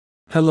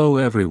Hello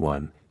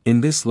everyone,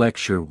 in this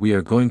lecture we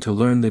are going to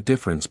learn the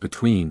difference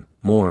between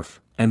morph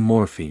and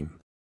morpheme.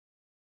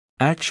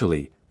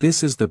 Actually,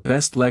 this is the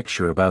best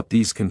lecture about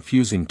these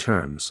confusing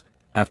terms.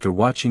 After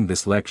watching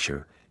this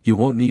lecture, you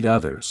won't need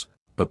others,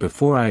 but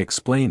before I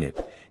explain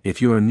it,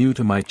 if you are new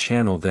to my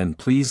channel then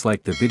please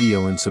like the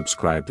video and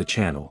subscribe the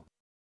channel.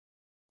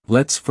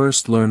 Let's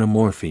first learn a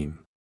morpheme.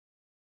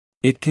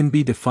 It can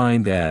be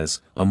defined as,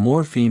 a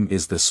morpheme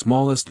is the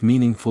smallest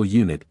meaningful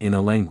unit in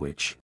a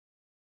language.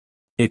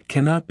 It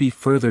cannot be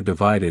further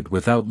divided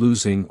without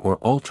losing or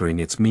altering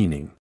its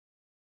meaning.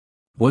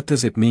 What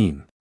does it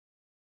mean?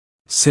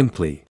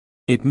 Simply,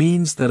 it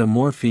means that a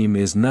morpheme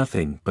is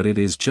nothing but it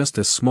is just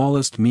the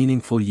smallest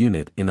meaningful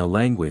unit in a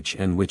language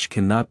and which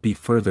cannot be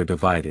further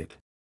divided.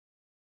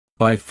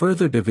 By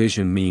further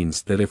division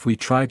means that if we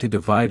try to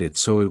divide it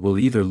so it will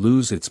either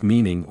lose its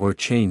meaning or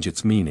change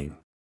its meaning.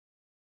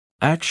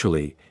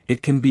 Actually,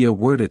 it can be a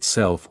word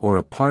itself or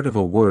a part of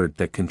a word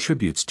that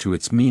contributes to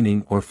its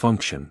meaning or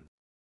function.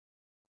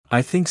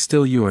 I think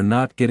still you are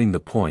not getting the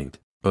point,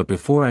 but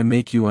before I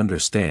make you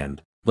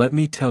understand, let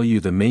me tell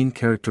you the main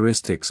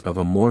characteristics of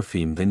a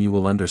morpheme, then you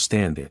will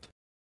understand it.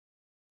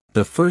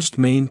 The first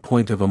main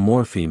point of a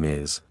morpheme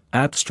is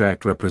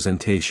abstract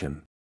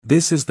representation.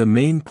 This is the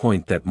main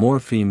point, that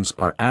morphemes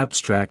are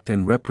abstract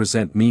and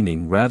represent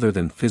meaning rather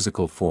than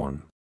physical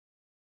form.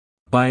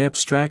 By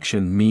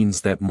abstraction means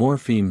that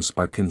morphemes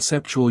are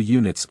conceptual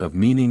units of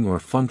meaning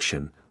or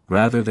function,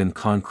 rather than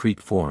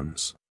concrete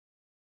forms.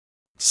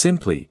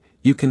 Simply,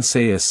 you can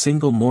say a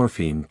single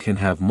morpheme can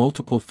have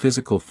multiple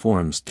physical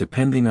forms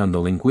depending on the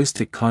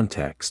linguistic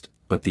context,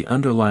 but the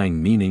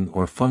underlying meaning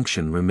or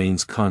function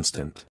remains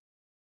constant.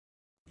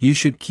 You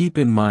should keep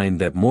in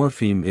mind that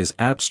morpheme is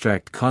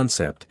abstract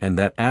concept and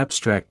that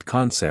abstract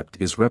concept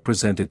is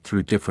represented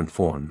through different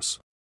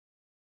forms.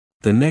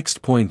 The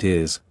next point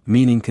is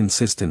meaning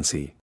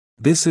consistency.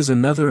 This is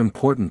another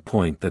important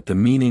point, that the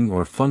meaning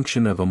or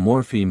function of a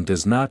morpheme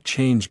does not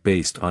change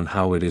based on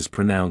how it is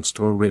pronounced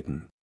or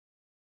written.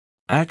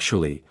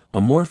 Actually, a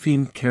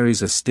morpheme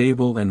carries a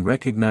stable and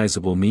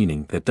recognizable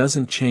meaning that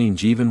doesn't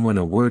change even when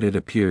a word it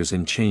appears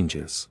in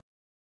changes.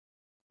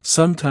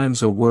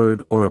 Sometimes a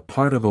word or a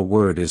part of a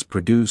word is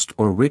produced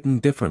or written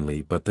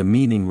differently but the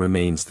meaning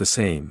remains the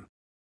same.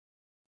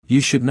 You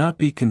should not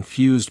be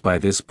confused by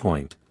this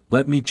point.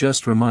 Let me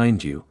just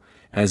remind you,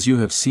 as you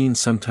have seen,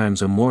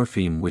 sometimes a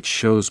morpheme which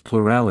shows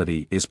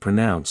plurality is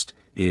pronounced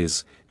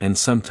is, and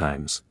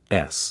sometimes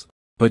s.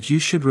 But you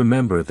should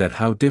remember that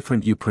how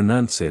different you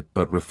pronounce it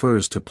but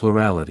refers to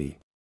plurality.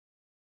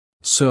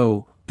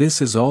 So,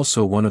 this is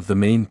also one of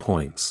the main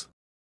points.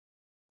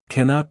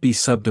 Cannot be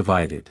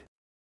subdivided.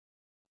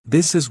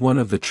 This is one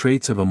of the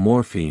traits of a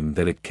morpheme,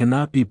 that it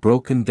cannot be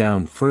broken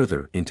down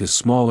further into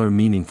smaller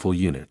meaningful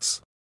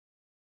units.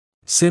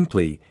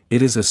 Simply,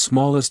 it is a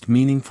smallest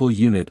meaningful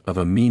unit of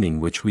a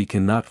meaning which we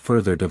cannot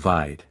further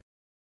divide.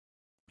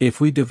 If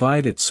we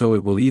divide it so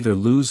it will either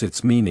lose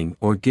its meaning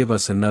or give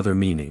us another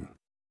meaning.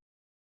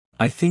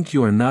 I think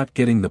you are not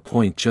getting the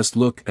point. Just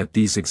look at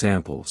these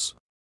examples.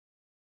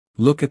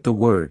 Look at the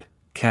word,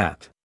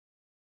 cat.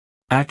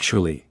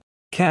 Actually,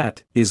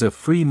 cat is a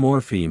free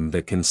morpheme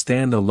that can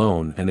stand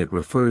alone and it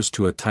refers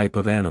to a type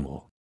of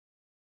animal.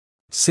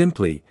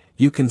 Simply,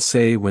 you can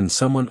say when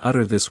someone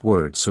utter this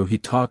word so he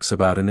talks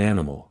about an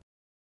animal.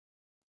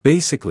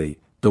 Basically,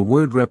 the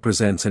word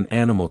represents an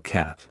animal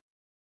cat.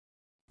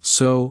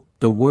 So,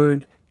 the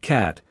word,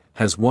 cat,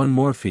 has one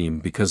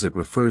morpheme because it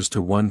refers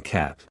to one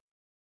cat.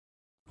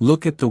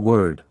 Look at the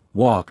word,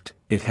 walked,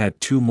 it had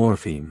two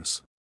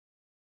morphemes.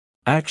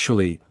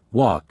 Actually,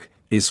 walk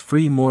is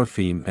free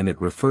morpheme and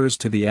it refers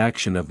to the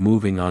action of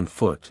moving on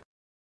foot.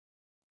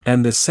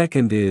 And the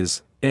second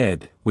is,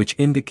 ed, which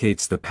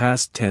indicates the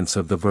past tense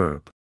of the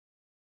verb.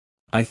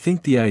 I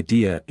think the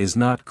idea is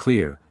not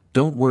clear.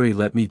 Don't worry,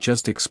 let me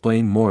just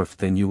explain morph,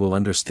 then you will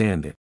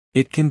understand it.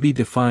 It can be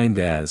defined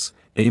as,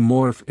 a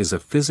morph is a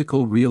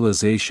physical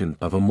realization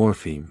of a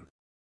morpheme.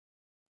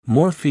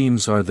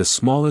 Morphemes are the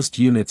smallest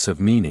units of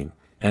meaning,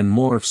 and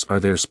morphs are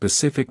their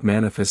specific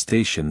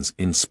manifestations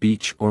in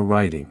speech or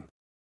writing.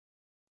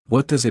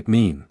 What does it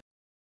mean?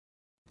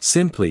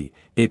 Simply,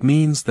 it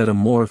means that a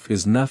morph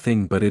is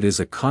nothing but it is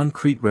a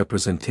concrete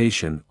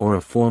representation or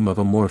a form of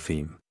a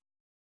morpheme.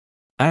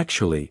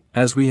 Actually,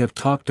 as we have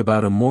talked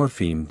about a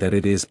morpheme, that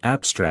it is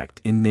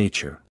abstract in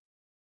nature.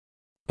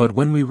 But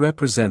when we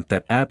represent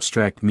that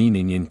abstract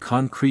meaning in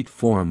concrete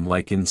form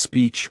like in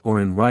speech or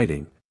in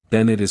writing,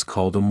 then it is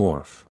called a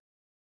morph.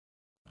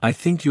 I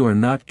think you are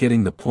not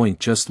getting the point.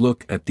 Just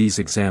look at these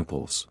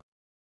examples.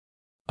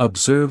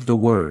 Observe the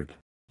word,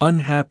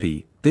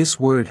 unhappy. This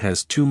word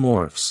has two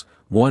morphs.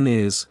 One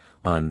is,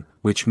 un,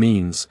 which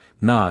means,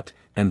 not,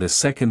 and the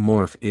second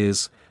morph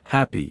is,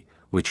 happy,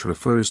 which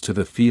refers to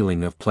the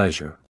feeling of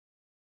pleasure.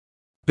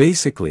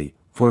 Basically,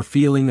 for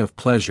feeling of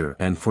pleasure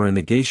and for a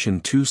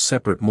negation two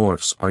separate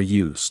morphs are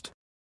used.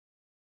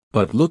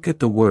 But look at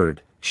the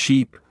word,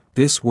 sheep.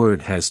 This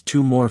word has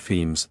two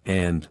morphemes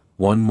and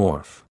one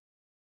morph.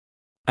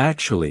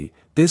 Actually,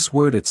 this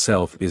word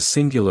itself is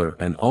singular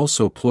and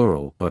also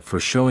plural, but for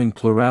showing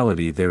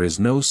plurality there is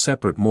no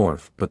separate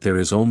morph but there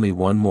is only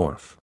one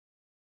morph.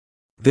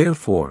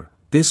 Therefore,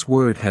 this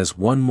word has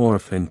one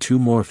morph and two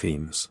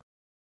morphemes.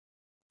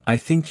 I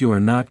think you are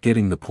not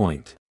getting the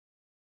point.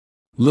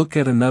 Look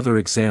at another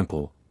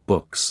example,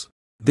 books.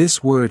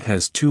 This word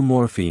has two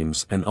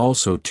morphemes and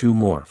also two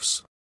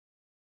morphs.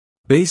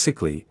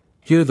 Basically,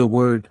 here the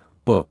word,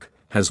 book,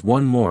 has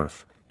one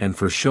morph, and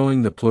for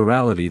showing the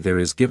plurality there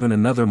is given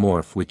another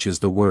morph which is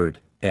the word,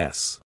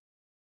 s.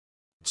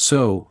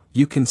 So,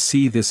 you can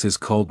see this is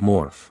called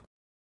morph.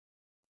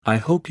 I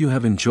hope you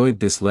have enjoyed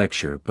this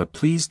lecture, but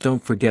please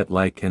don't forget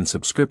like and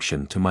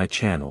subscription to my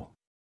channel.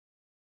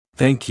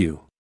 Thank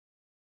you.